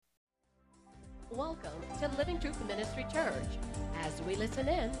Welcome to Living Truth Ministry Church as we listen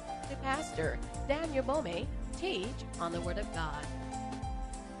in to Pastor Daniel Bome teach on the Word of God.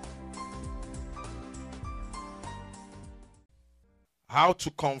 How to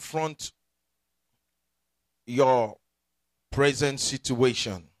confront your present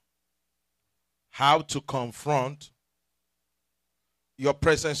situation. How to confront your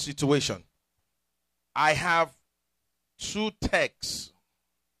present situation. I have two texts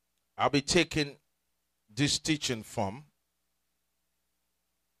I'll be taking this teaching from.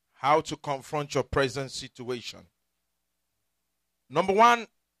 How to confront your present situation. Number one,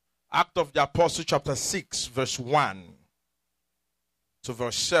 Act of the Apostle chapter 6 verse 1 to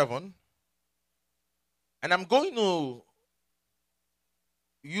verse 7. And I'm going to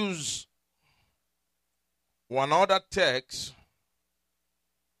use one other text,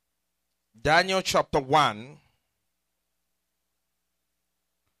 Daniel chapter 1.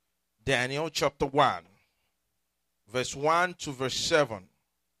 Daniel chapter 1, verse 1 to verse 7.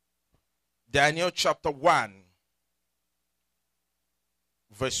 Daniel chapter 1,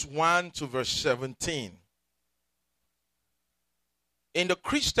 verse 1 to verse 17. In the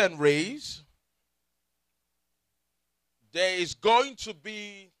Christian race, there is going to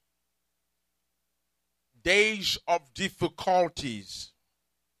be days of difficulties.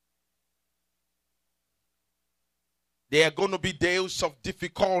 There are going to be days of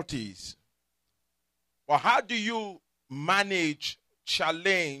difficulties. But how do you manage,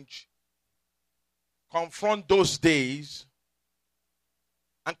 challenge, confront those days,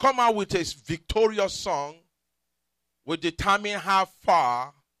 and come out with a victorious song will determine how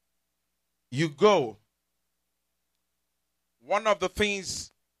far you go. One of the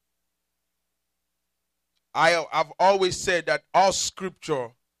things I've always said that all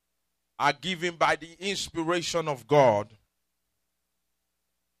scripture are given by the inspiration of God.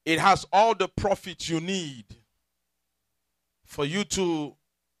 It has all the profit you need for you to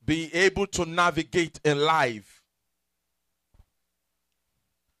be able to navigate in life.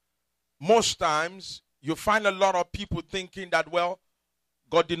 Most times, you find a lot of people thinking that, well,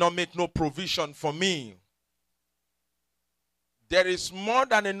 God did not make no provision for me. There is more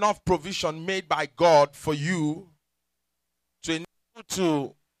than enough provision made by God for you to enable you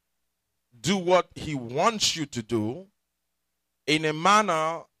to do what He wants you to do in a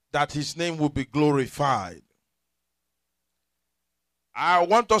manner that His name will be glorified. I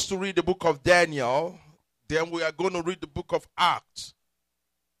want us to read the book of Daniel. Then we are going to read the book of Acts.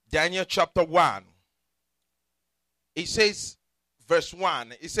 Daniel chapter 1. It says, verse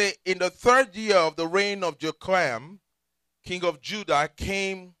 1. It says, in the 3rd year of the reign of Jehoiakim, king of Judah,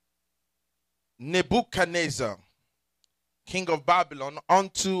 came Nebuchadnezzar, king of Babylon,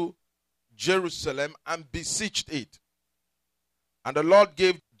 unto Jerusalem and besieged it. And the Lord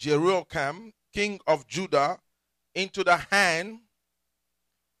gave Jehoiakim, king of Judah, into the hand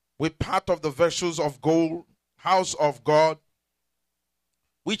with part of the vessels of gold, house of God,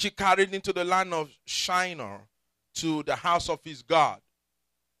 which he carried into the land of Shinar to the house of his God.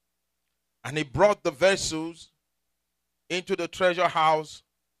 And he brought the vessels into the treasure house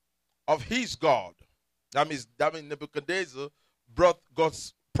of his God. That means Nebuchadnezzar brought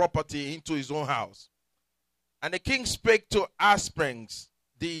God's property into his own house. And the king spake to Aspenaz,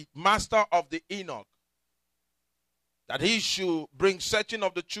 the master of the eunuch, that he should bring certain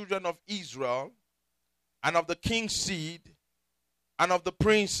of the children of Israel, and of the king's seed, and of the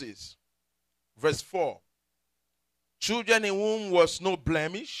princes. Verse 4. Children in whom was no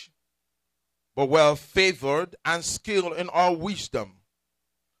blemish, but well favored, and skilled in all wisdom,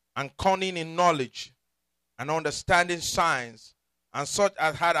 and cunning in knowledge, and understanding science, and such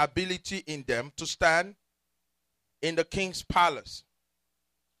as had ability in them to stand in the king's palace,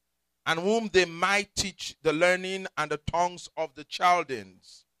 and whom they might teach the learning and the tongues of the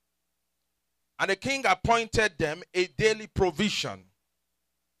Chaldeans. And the king appointed them a daily provision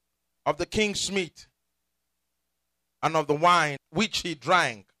of the king's meat and of the wine which he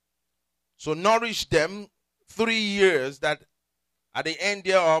drank. So nourished them 3 years, that at the end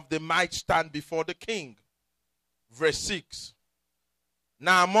thereof they might stand before the king. Verse 6.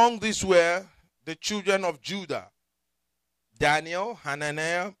 Now among these were the children of Judah, Daniel,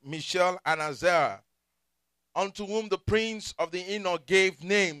 Hananiah, Mishael, and Azariah, unto whom the prince of the eunuch gave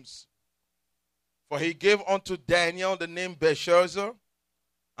names. For he gave unto Daniel the name Belshazzar,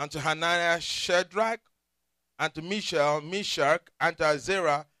 and to Hananiah Shadrach, and to Mishael Meshach, and to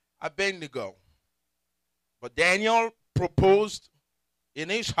Azariah Abednego. But Daniel proposed in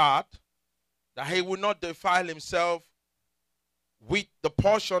his heart that he would not defile himself with the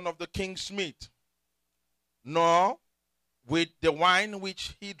portion of the king's meat, nor with the wine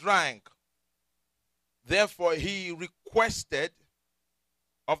which he drank. Therefore, he requested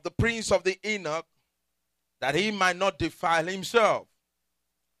of the prince of the eunuch that he might not defile himself.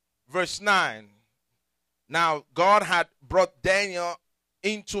 Verse 9. Now, God had brought Daniel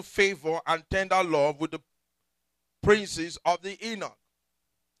into favor and tender love with the princes of the eunuch.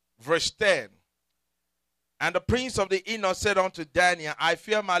 Verse 10. And the prince of the eunuch said unto Daniel, I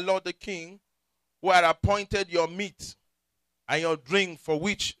fear my lord the king, who had appointed your meat and your drink, for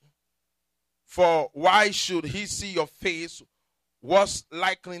why should he see your face worse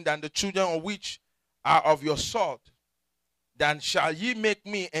likening than the children of which are of your sort? Then shall ye make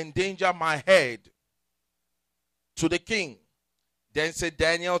me endanger my head to the king? Then said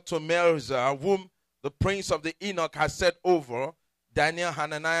Daniel to Melzar, whom the prince of the eunuch had set over, Daniel,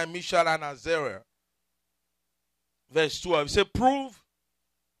 Hananiah, Mishael, and Azariah. Verse 12, he said, prove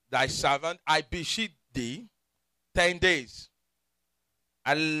thy servant, I beseech thee, 10 days,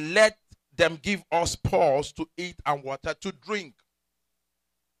 and let them give us pause to eat and water to drink.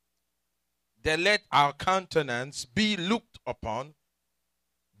 Then let our countenance be looked upon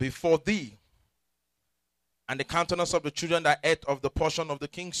before thee, and the countenance of the children that ate of the portion of the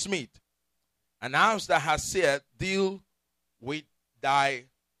king's meat. And as thou hast said, deal with thy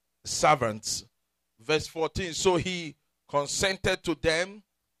servants. Verse 14, so he consented to them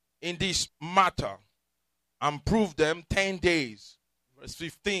in this matter and proved them 10 days. Verse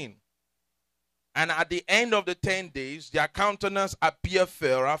 15, and at the end of the 10 days, their countenance appeared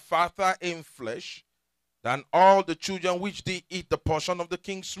fairer, fatter in flesh, than all the children which did eat the portion of the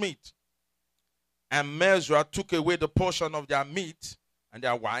king's meat. And Melzar took away the portion of their meat and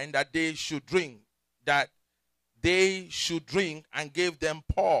their wine that they should drink, and gave them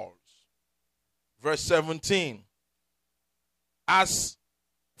pause. Verse 17, as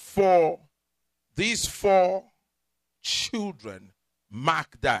for these 4 children,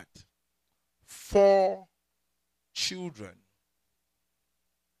 mark that, 4 children.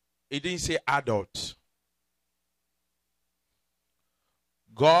 It didn't say adults.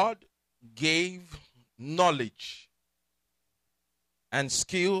 God gave knowledge and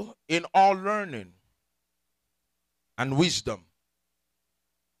skill in all learning and wisdom.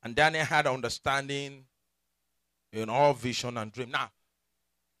 And Daniel had understanding in all vision and dream. Now,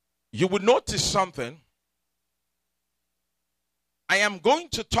 you would notice something. I am going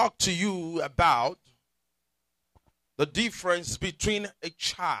to talk to you about the difference between a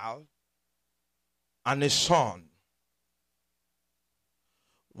child and a son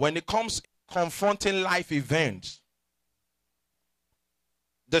when it comes confronting life events.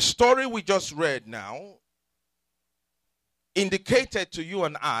 The story we just read now indicated to you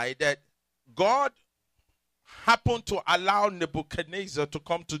and I that God happened to allow Nebuchadnezzar to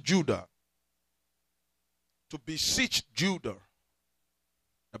come to Judah, to beseech Judah.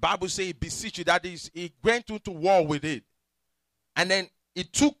 The Bible says he beseeched it, that is, he went into war with it. And then he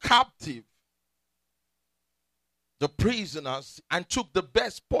took captive the prisoners and took the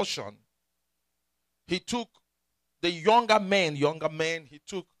best portion. He took the younger men, he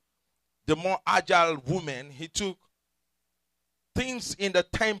took the more agile women, he took things in the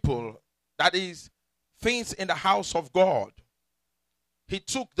temple, that is, things in the house of God. He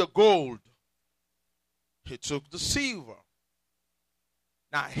took the gold, he took the silver.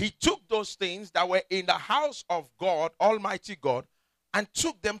 Now, he took those things that were in the house of God, Almighty God, and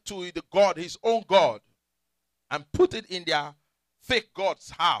took them to the God, his own God, and put it in their fake God's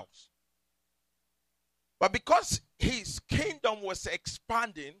house. But because his kingdom was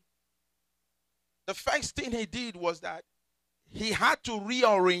expanding, the first thing he did was that he had to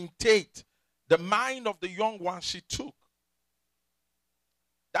reorientate the mind of the young ones he took.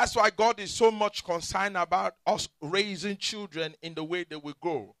 That's why God is so much concerned about us raising children in the way they will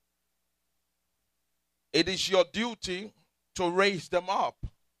go. It is your duty to raise them up.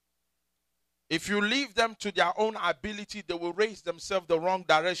 If you leave them to their own ability, they will raise themselves the wrong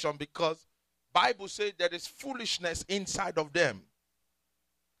direction, because Bible says there is foolishness inside of them.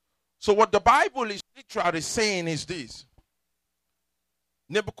 So what the Bible is literally saying is this.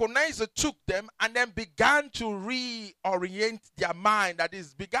 Nebuchadnezzar took them and then began to reorient their mind. That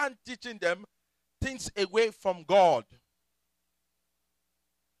is, began teaching them things away from God.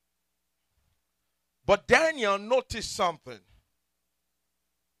 But Daniel noticed something.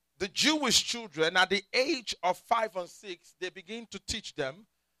 The Jewish children, at the age of 5 and 6, they begin to teach them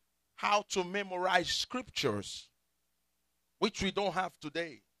how to memorize scriptures, which we don't have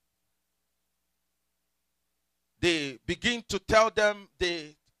today. They begin to tell them,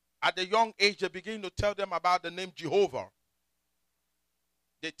 at a young age, they begin to tell them about the name Jehovah.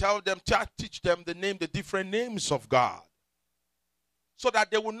 They teach them the different names of God. so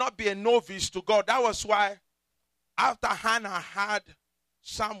that they would not be a novice to God. That was why after Hannah had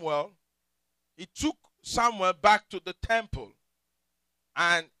Samuel, he took Samuel back to the temple.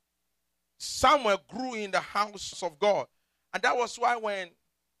 And Samuel grew in the house of God. And that was why when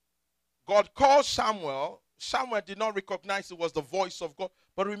God called Samuel, Samuel did not recognize it was the voice of God.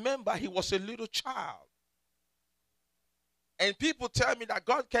 But remember, he was a little child. And people tell me that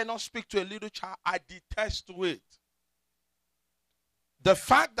God cannot speak to a little child. I detest it. The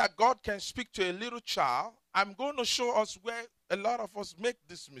fact that God can speak to a little child, I'm going to show us where a lot of us make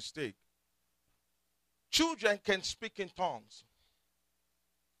this mistake. Children can speak in tongues.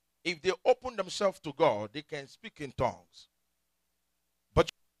 If they open themselves to God, they can speak in tongues. But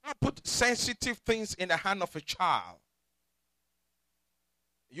you cannot put sensitive things in the hand of a child.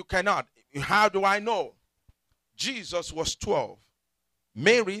 You cannot. How do I know? Jesus was 12.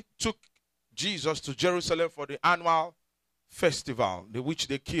 Mary took Jesus to Jerusalem for the annual festival, which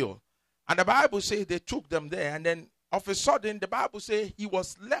they killed. And the Bible says they took them there, and then of a sudden the Bible says he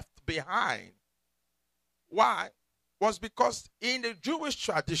was left behind. Why? Was because in the Jewish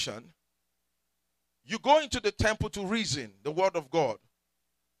tradition, you go into the temple to reason the word of God.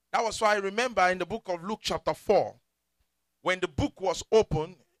 That was why I remember in the book of Luke chapter 4, when the book was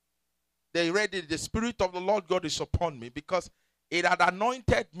opened, they read it, the Spirit of the Lord God is upon me, because it had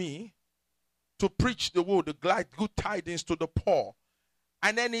anointed me to preach the word, the good tidings to the poor.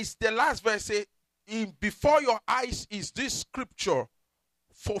 And then it's the last verse, say, before your eyes is this scripture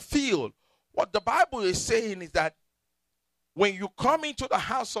fulfilled. What the Bible is saying is that when you come into the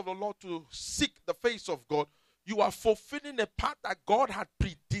house of the Lord to seek the face of God, you are fulfilling a part that God had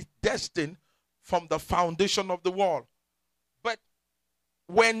predestined from the foundation of the world. But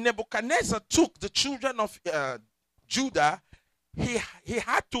when Nebuchadnezzar took the children of Judah, he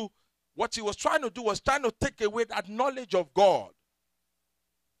had to, what he was trying to do was trying to take away that knowledge of God.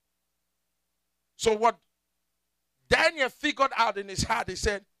 So what Daniel figured out in his heart, he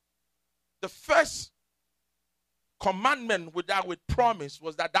said, the first commandment with promise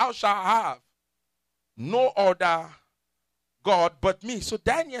was that thou shalt have no other God but me. So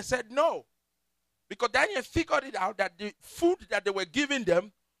Daniel said no. Because Daniel figured it out that the food that they were giving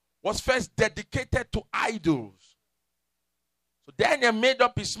them was first dedicated to idols. So Daniel made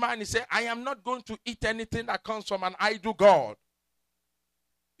up his mind. He said, I am not going to eat anything that comes from an idol god.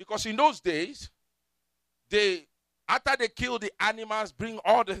 Because in those days, after they kill the animals,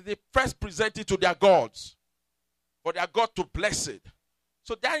 they first present it to their gods, for their God to bless it.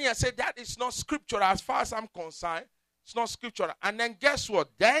 So Daniel said, that is not scriptural as far as I'm concerned. It's not scriptural. And then guess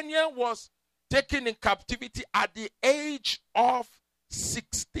what? Daniel was taken in captivity at the age of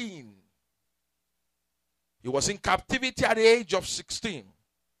 16. He was in captivity at the age of 16.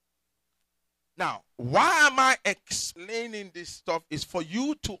 Now, why am I explaining this stuff? Is for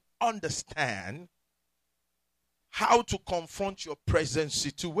you to understand how to confront your present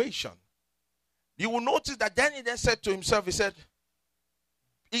situation. You will notice that Daniel then said to himself, he said,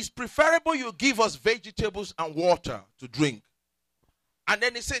 it's preferable you give us vegetables and water to drink. And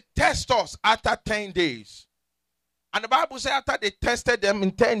then he said, test us after 10 days. And the Bible says after they tested them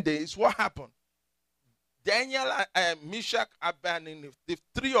in 10 days, what happened? Daniel, Meshach, Abednego, the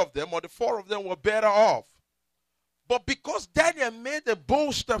three of them or the four of them were better off. But because Daniel made a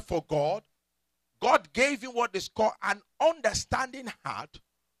bold step for God, God gave him what is called an understanding heart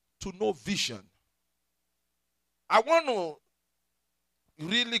to know vision. I want to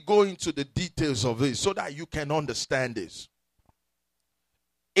really go into the details of this so that you can understand this.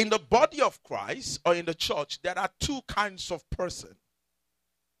 In the body of Christ or in the church, there are two kinds of person.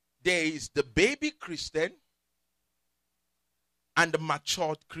 There is the baby Christian and the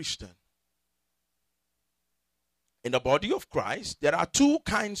matured Christian. In the body of Christ, there are two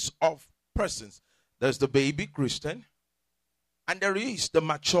kinds of persons. There's the baby Christian and there is the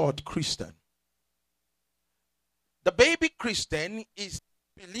matured Christian. The baby Christian is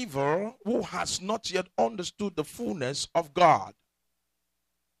a believer who has not yet understood the fullness of God.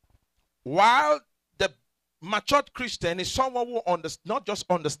 While the matured Christian is someone who not just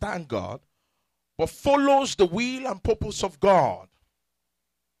understands God, but follows the will and purpose of God.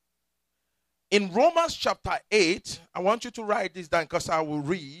 In Romans chapter 8, I want you to write this down because I will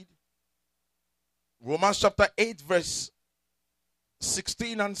read. Romans chapter 8, verse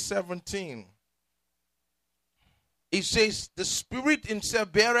 16 and 17. It says, the Spirit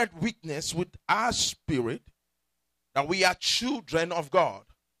himself beareth witness with our spirit that we are children of God.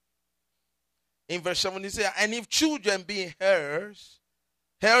 In verse 7 it says, and if children be heirs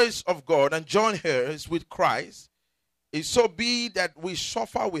of God and joint heirs with Christ, if so be that we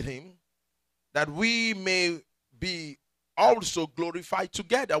suffer with him, that we may be also glorified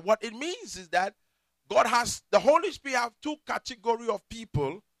together. What it means is that the Holy Spirit have two categories of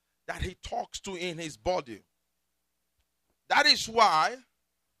people that he talks to in his body. That is why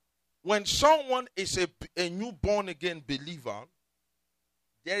when someone is a new born again believer,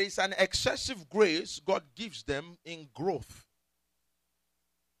 there is an excessive grace God gives them in growth.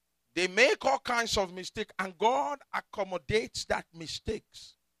 They make all kinds of mistakes, and God accommodates that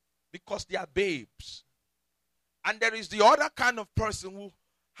mistakes because they are babes. And there is the other kind of person who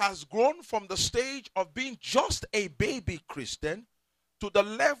has grown from the stage of being just a baby Christian to the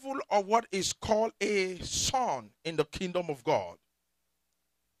level of what is called a son in the kingdom of God.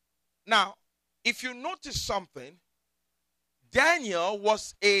 Now, if you notice something, Daniel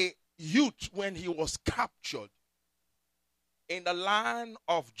was a youth when he was captured in the land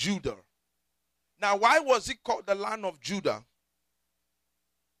of Judah. Now, why was it called the land of Judah?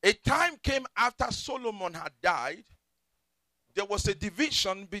 A time came after Solomon had died. There was a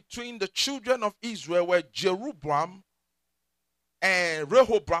division between the children of Israel where Jeroboam and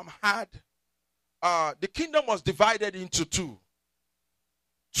Rehoboam had, the kingdom was divided into two.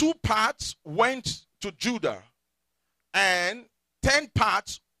 Two parts went to Judah and 10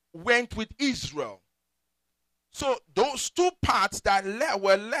 parts went with Israel. So those two parts that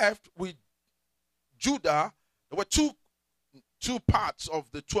were left with Judah, there were two parts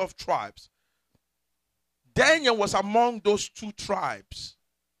of the 12 tribes. Daniel was among those two tribes.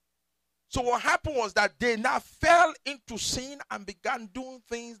 So what happened was that they now fell into sin and began doing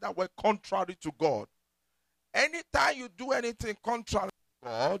things that were contrary to God. Anytime you do anything contrary to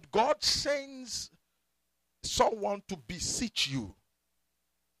God, God sends someone to beseech you.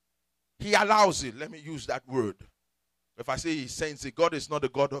 He allows it. Let me use that word. If I say he sends it, God is not a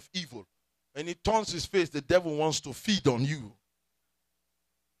God of evil. When he turns his face, the devil wants to feed on you.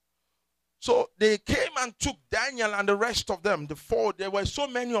 So they came and took Daniel and the rest of them, the four. There were so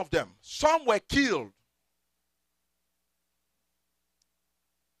many of them. Some were killed.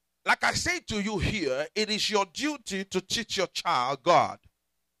 Like I say to you here, it is your duty to teach your child God.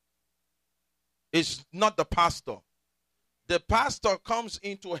 It's not the pastor. The pastor comes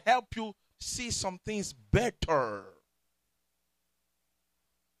in to help you see some things better.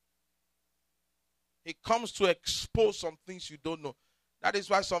 He comes to expose some things you don't know. That is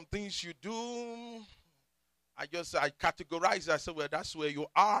why some things you do, I categorize it. I say, well, that's where you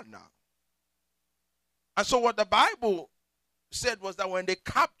are now. And so what the Bible said was that when they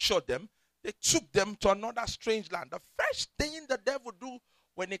captured them, they took them to another strange land. The first thing the devil do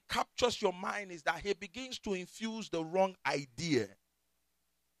when he captures your mind is that he begins to infuse the wrong idea.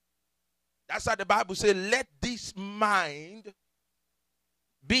 That's how the Bible says, let this mind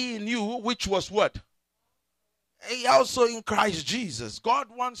be in you, which was what? He also in Christ Jesus. God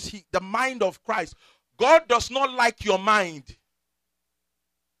wants the mind of Christ. God does not like your mind.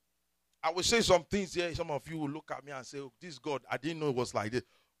 I will say some things here. Some of you will look at me and say, oh, this God, I didn't know it was like this.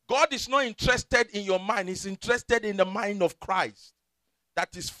 God is not interested in your mind. He's interested in the mind of Christ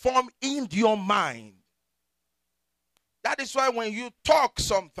that is formed in your mind. That is why when you talk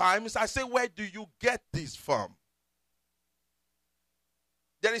sometimes, I say, where do you get this from?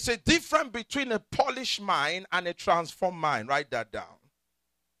 There is a difference between a polished mind and a transformed mind. Write that down.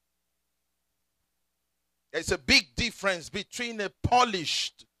 There's a big difference between a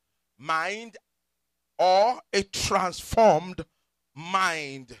polished mind or a transformed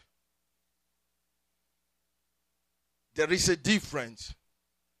mind. There is a difference.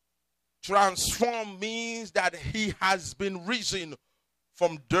 Transform means that he has been risen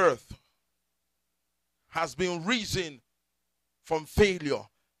from death, has been risen from failure.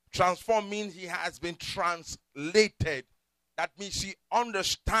 Transform means he has been translated. That means he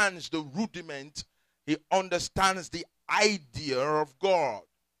understands the rudiment. He understands the idea of God.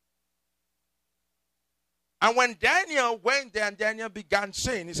 And when Daniel went there and Daniel began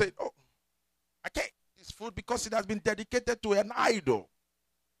saying, he said, oh, I can't eat this food because it has been dedicated to an idol.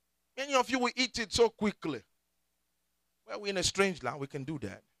 Many of you will eat it so quickly. Well, we're in a strange land. We can do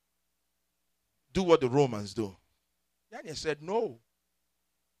that. Do what the Romans do. Daniel said, no.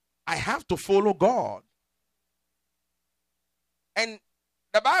 I have to follow God. And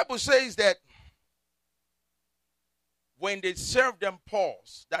the Bible says that when they serve them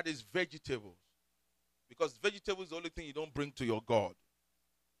pulse, that is vegetables. Because vegetables is the only thing you don't bring to your God.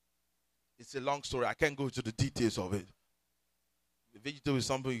 It's a long story. I can't go into the details of it. The vegetable is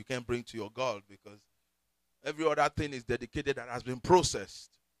something you can't bring to your God because every other thing is dedicated and has been processed.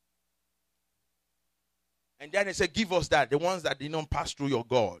 And then he said, give us that, the ones that did not pass through your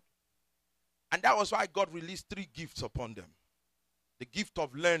God. And that was why God released 3 gifts upon them. The gift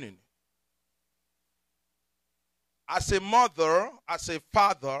of learning. as a mother, as a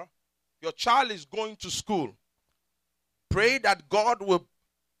father, your child is going to school. Pray that God will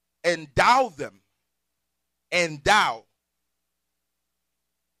endow them. Endow.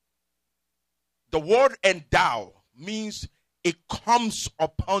 The word endow means it comes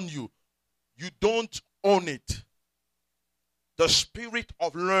upon you. You don't own it. The spirit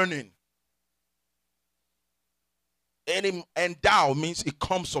of learning. And endow means it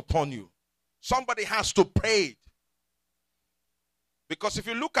comes upon you. Somebody has to pray it. Because if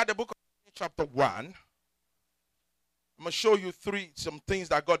you look at the book of chapter 1, I'm going to show you some things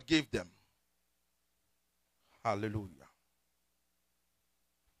that God gave them. Hallelujah.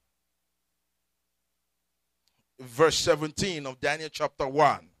 Verse 17 of Daniel chapter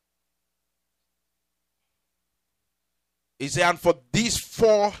 1. He said, and for these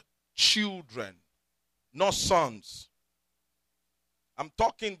 4 children, not sons. I'm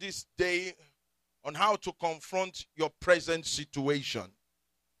talking this day on how to confront your present situation.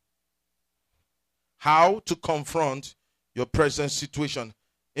 How to confront your present situation.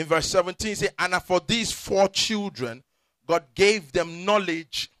 In verse 17, he said, and for these 4 children, God gave them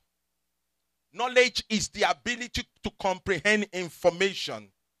knowledge. Knowledge is the ability to comprehend information.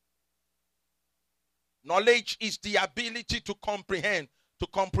 Knowledge is the ability to comprehend. To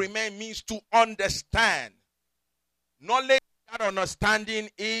comprehend means to understand. Knowledge, that understanding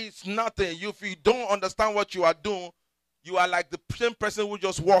is nothing. If you don't understand what you are doing, you are like the same person who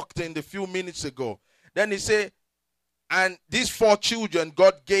just walked in a few minutes ago. Then he said, and these 4 children,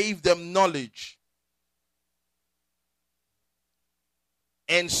 God gave them knowledge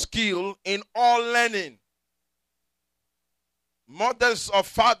and skill in all learning. Mothers or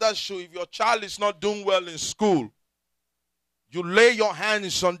fathers should, if your child is not doing well in school, you lay your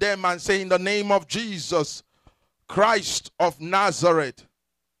hands on them and say, in the name of Jesus Christ of Nazareth,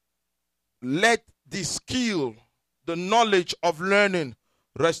 let the skill, the knowledge of learning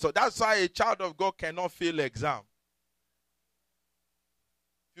restore. That's why a child of God cannot fail exam.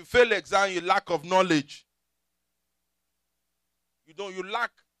 If you fail exam, you lack of knowledge. You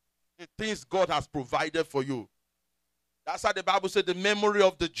lack the things God has provided for you. That's how the Bible said the memory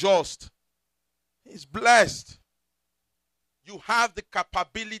of the just is blessed. You have the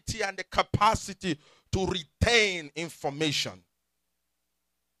capability and the capacity to retain information.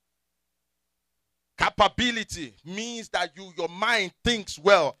 Capability means that your mind thinks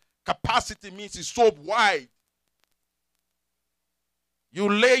well. Capacity means it's so wide. You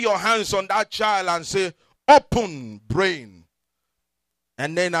lay your hands on that child and say, open brain.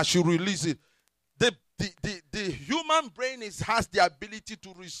 And then as you release it, the human brain has the ability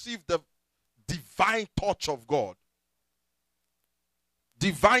to receive the divine touch of God.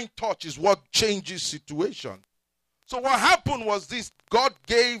 Divine touch is what changes situation. So what happened was this: God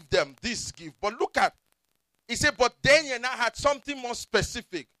gave them this gift. But look at, he said, but Daniel now had something more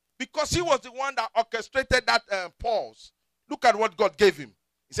specific, because he was the one that orchestrated that pause. Look at what God gave him.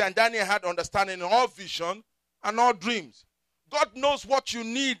 He said, and Daniel had understanding in all vision and all dreams. God knows what you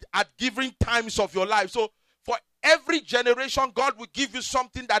need at given times of your life. So for every generation, God will give you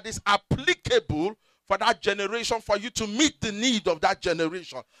something that is applicable for that generation, for you to meet the need of that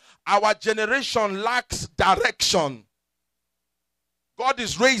generation. Our generation lacks direction. God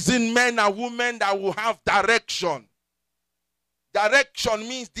is raising men and women that will have direction. Direction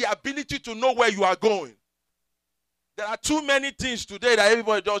means the ability to know where you are going. There are too many things today that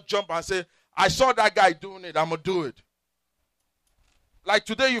everybody just jump and say, I saw that guy doing it, I'm going to do it. Like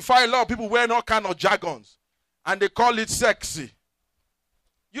today you find a lot of people wearing all kind of jargons and they call it sexy.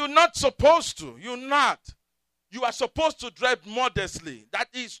 You're not supposed to. You're not. You are supposed to dress modestly. That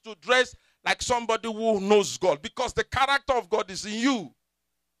is to dress like somebody who knows God, because the character of God is in you.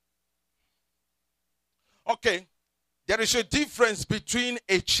 Okay. There is a difference between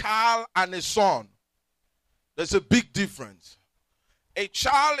a child and a son. There's a big difference. A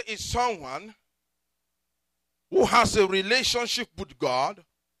child is someone who has a relationship with God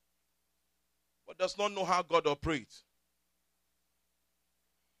but does not know how God operates.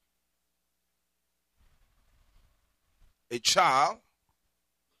 A child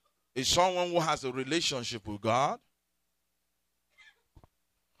is someone who has a relationship with God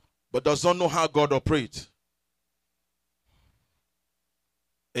but does not know how God operates.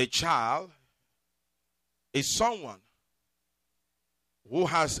 A child is someone who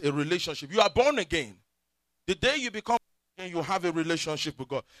has a relationship. You are born again. The day you become born again, you have a relationship with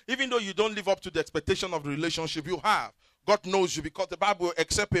God. Even though you don't live up to the expectation of the relationship, you have. God knows you, because the Bible,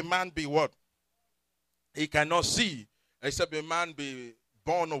 except a man be what? He cannot see. Except a man be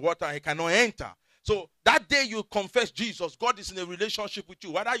born of water, he cannot enter. So that day you confess Jesus, God is in a relationship with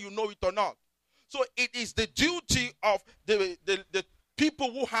you, whether you know it or not. So it is the duty of the people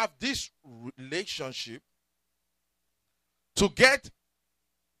who have this relationship to get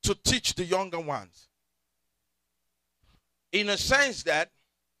to teach the younger ones. In a sense that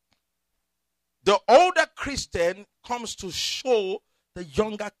the older Christian comes to show the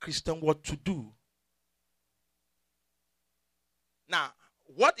younger Christian what to do. Now,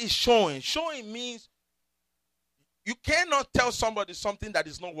 what is showing? Showing means you cannot tell somebody something that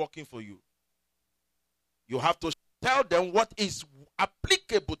is not working for you. You have to tell them what is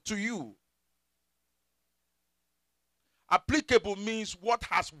applicable to you. Applicable means what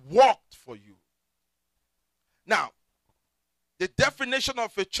has worked for you. Now, the definition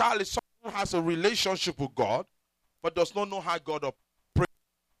of a child is someone who has a relationship with God but does not know how God operates.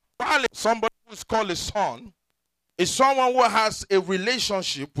 While somebody who is called a son is someone who has a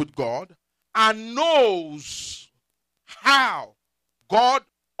relationship with God and knows how God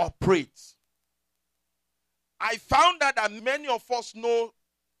operates. I found out that many of us know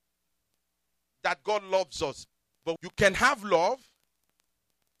that God loves us, but you can have love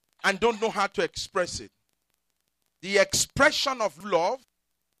and don't know how to express it. The expression of love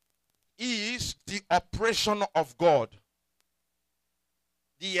is the operation of God.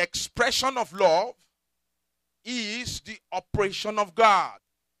 The expression of love is the operation of God.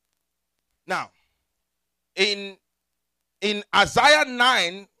 Now, in Isaiah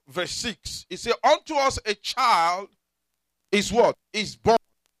 9, verse 6, it says, unto us a child is what? Is born.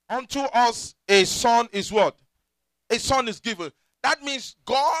 Unto us a son is what? A son is given. That means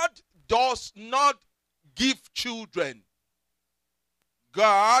God does not give children.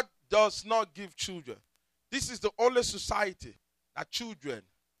 God does not give children. This is the only society that children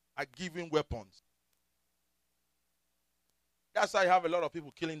are given weapons. That's why you have a lot of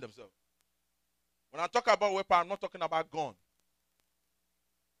people killing themselves. When I talk about weapon, I'm not talking about gun.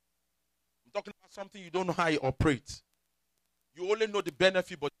 I'm talking about something you don't know how it operates. You only know the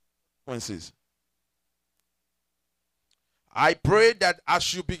benefit but the consequences. I pray that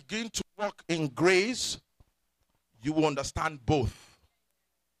as you begin to walk in grace, you will understand both.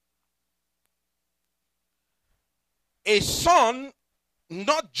 A son, he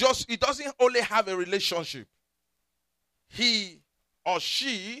doesn't only have a relationship. He or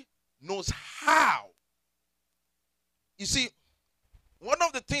she knows how. You see, one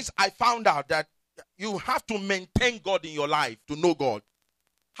of the things I found out that you have to maintain God in your life to know God.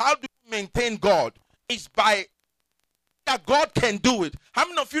 How do you maintain God? It's by that God can do it. How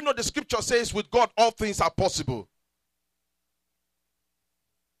many of you know the scripture says with God all things are possible?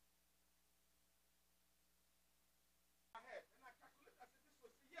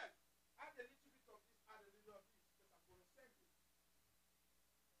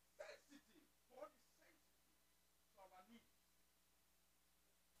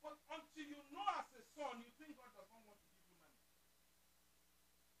 But until you know as a son, you think God does not want to give you money.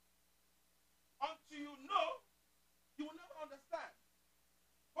 Until you know, you will never understand.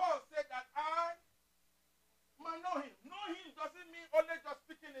 Paul said that I might know him. Know him doesn't mean only just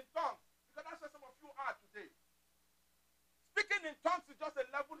speaking in tongues. Because that's what some of you are today. Speaking in tongues is just a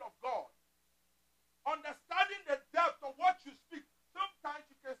level of God. Understanding the depth of what you speak. Sometimes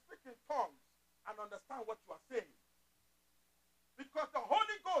you can speak in tongues and understand what you are saying. Because the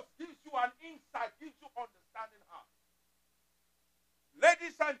Holy Ghost gives you an insight, gives you understanding heart.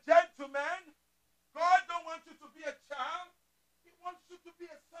 Ladies and gentlemen, God don't want you to be a child. He wants you to be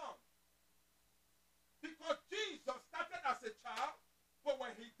a son. Because Jesus started as a child, but when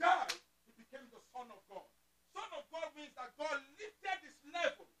he died, he became the Son of God. Son of God means that God lifted his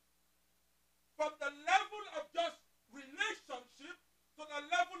level from the level of just relationship to the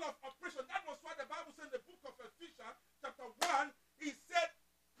level of operation. That was why the Bible said in the book of Ephesians, chapter 1, he said,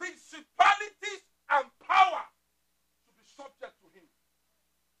 principalities and power to be subject to him.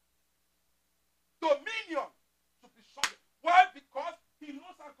 Dominion to be subject. Why? Because he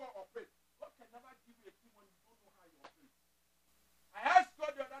knows how God operates. God can never give you a thing when you don't know how you operate. I asked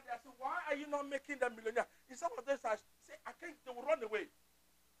God the other day, I said, why are you not making them millionaire? In some of them, I say, I can't, they will run away.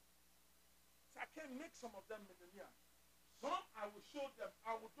 So I can't make some of them millionaire. Some I will show them,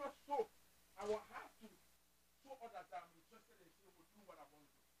 I will just show. I will have to show others that I'm interested in, so will do what I want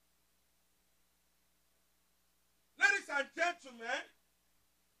to do. Ladies and gentlemen,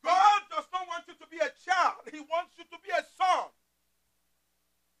 God does not want you to be a child. He wants you to be a son.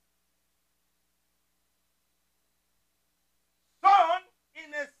 Son, in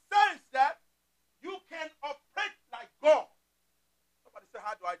a sense that you can operate like God. Somebody say,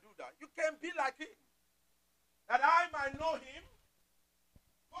 how do I do that? You can be like him. That I might know him.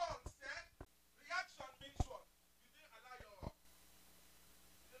 Paul said, reaction means what? You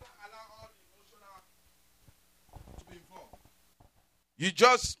didn't allow all the emotional You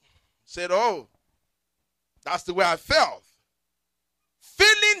just said, oh, that's the way I felt.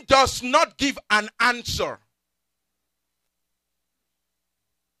 Feeling does not give an answer.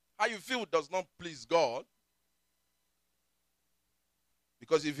 How you feel does not please God.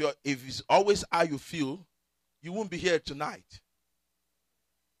 Because if it's always how you feel, you won't be here tonight.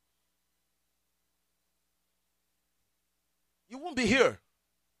 You won't be here.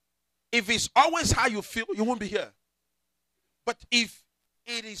 If it's always how you feel, you won't be here. But if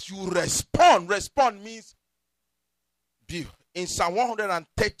it is you respond means, in Psalm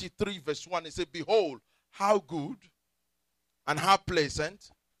 133 verse 1, it says, behold, how good and how pleasant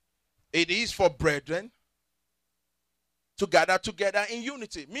it is for brethren to gather together in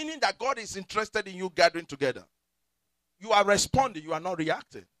unity. Meaning that God is interested in you gathering together. You are responding, you are not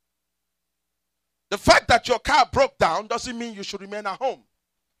reacting. The fact that your car broke down doesn't mean you should remain at home.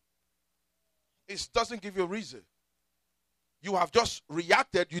 It doesn't give you a reason. You have just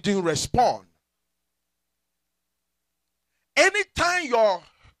reacted, you didn't respond. Anytime your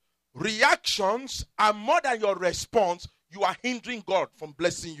reactions are more than your response, you are hindering God from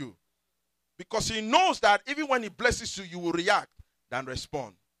blessing you. Because he knows that even when he blesses you, you will react than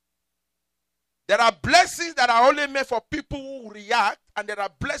respond. There are blessings that are only made for people who react, and there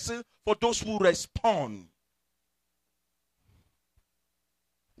are blessings for those who respond.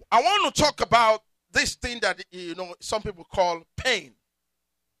 I want to talk about this thing that, some people call pain.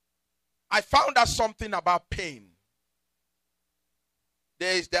 I found out something about pain.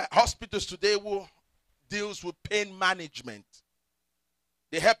 There is the hospitals today who deals with pain management.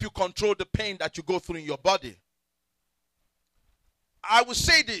 They help you control the pain that you go through in your body. I will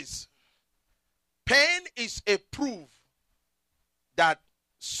say this. Pain is a proof that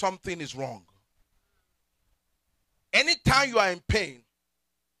something is wrong. Anytime you are in pain,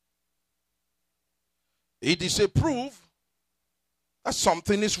 it is a proof that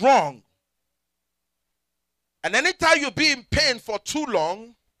something is wrong. And anytime you be in pain for too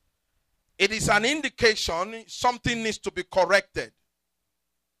long, it is an indication something needs to be corrected.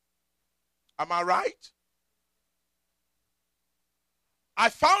 Am I right? I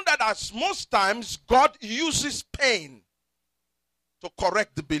found that as most times God uses pain to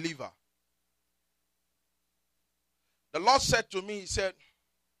correct the believer. The Lord said to me, he said,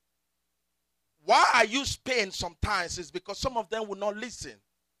 why I use pain sometimes is because some of them will not listen.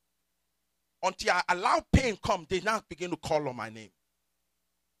 Until I allow pain come, they now begin to call on my name.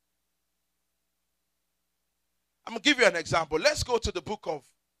 I'm going to give you an example. Let's go to the book of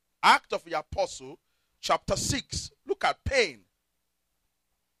Acts of the Apostle, chapter 6. Look at pain.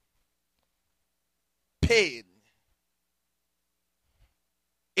 Pain.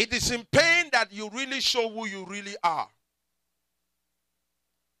 It is in pain that you really show who you really are.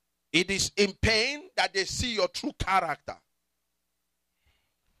 It is in pain that they see your true character.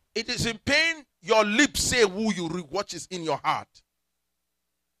 It is in pain your lips say who you really, what is in your heart.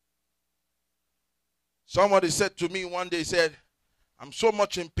 Somebody said to me one day, he said, I'm so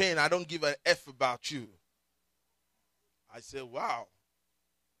much in pain, I don't give an F about you. I said, wow.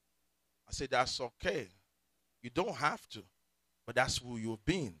 I said, that's okay. You don't have to, but that's who you've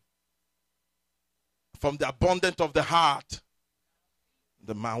been. From the abundance of the heart,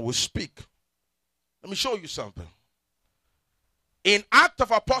 the man will speak. Let me show you something. In Acts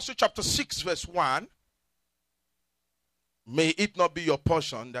of Apostles chapter 6 verse 1, may it not be your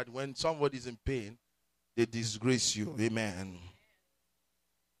portion that when somebody is in pain, they disgrace you. Amen.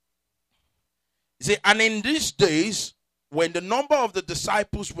 You see, and in these days, when the number of the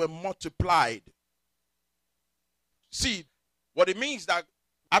disciples were multiplied, see, what it means that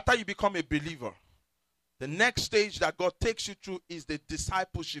after you become a believer, the next stage that God takes you through is the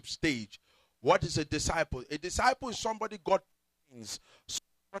discipleship stage. What is a disciple? A disciple is somebody God trains,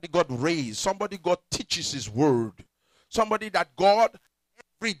 somebody God raised, somebody God teaches his word, somebody that God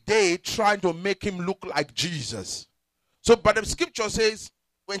every day trying to make him look like Jesus. So, but the scripture says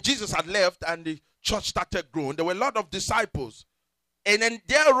when Jesus had left and the church started growing, there were a lot of disciples. And then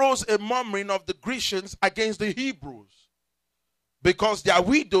there arose a murmuring of the Grecians against the Hebrews because their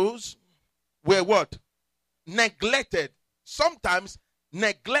widows were what? Neglected. Sometimes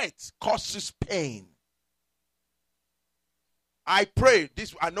neglect causes pain. I pray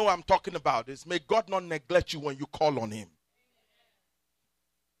this, I know I'm talking about this. May God not neglect you when you call on him.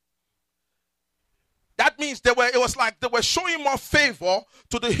 That means it was like they were showing more favor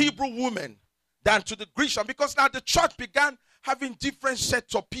to the Hebrew women than to the Grecian, because now the church began having different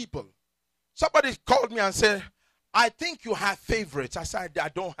sets of people. Somebody called me and said, I think you have favorites. I said, I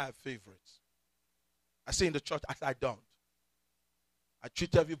don't have favorites. I say in the church, I said, I don't. I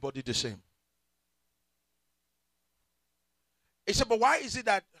treat everybody the same. He said, but why is it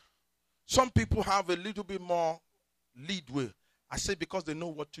that some people have a little bit more leadway? I said, because they know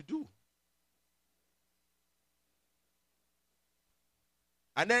what to do.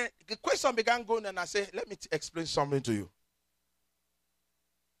 And then the question began going, and I said, let me explain something to you.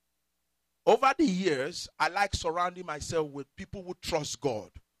 Over the years, I like surrounding myself with people who trust God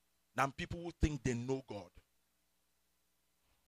than people who think they know God.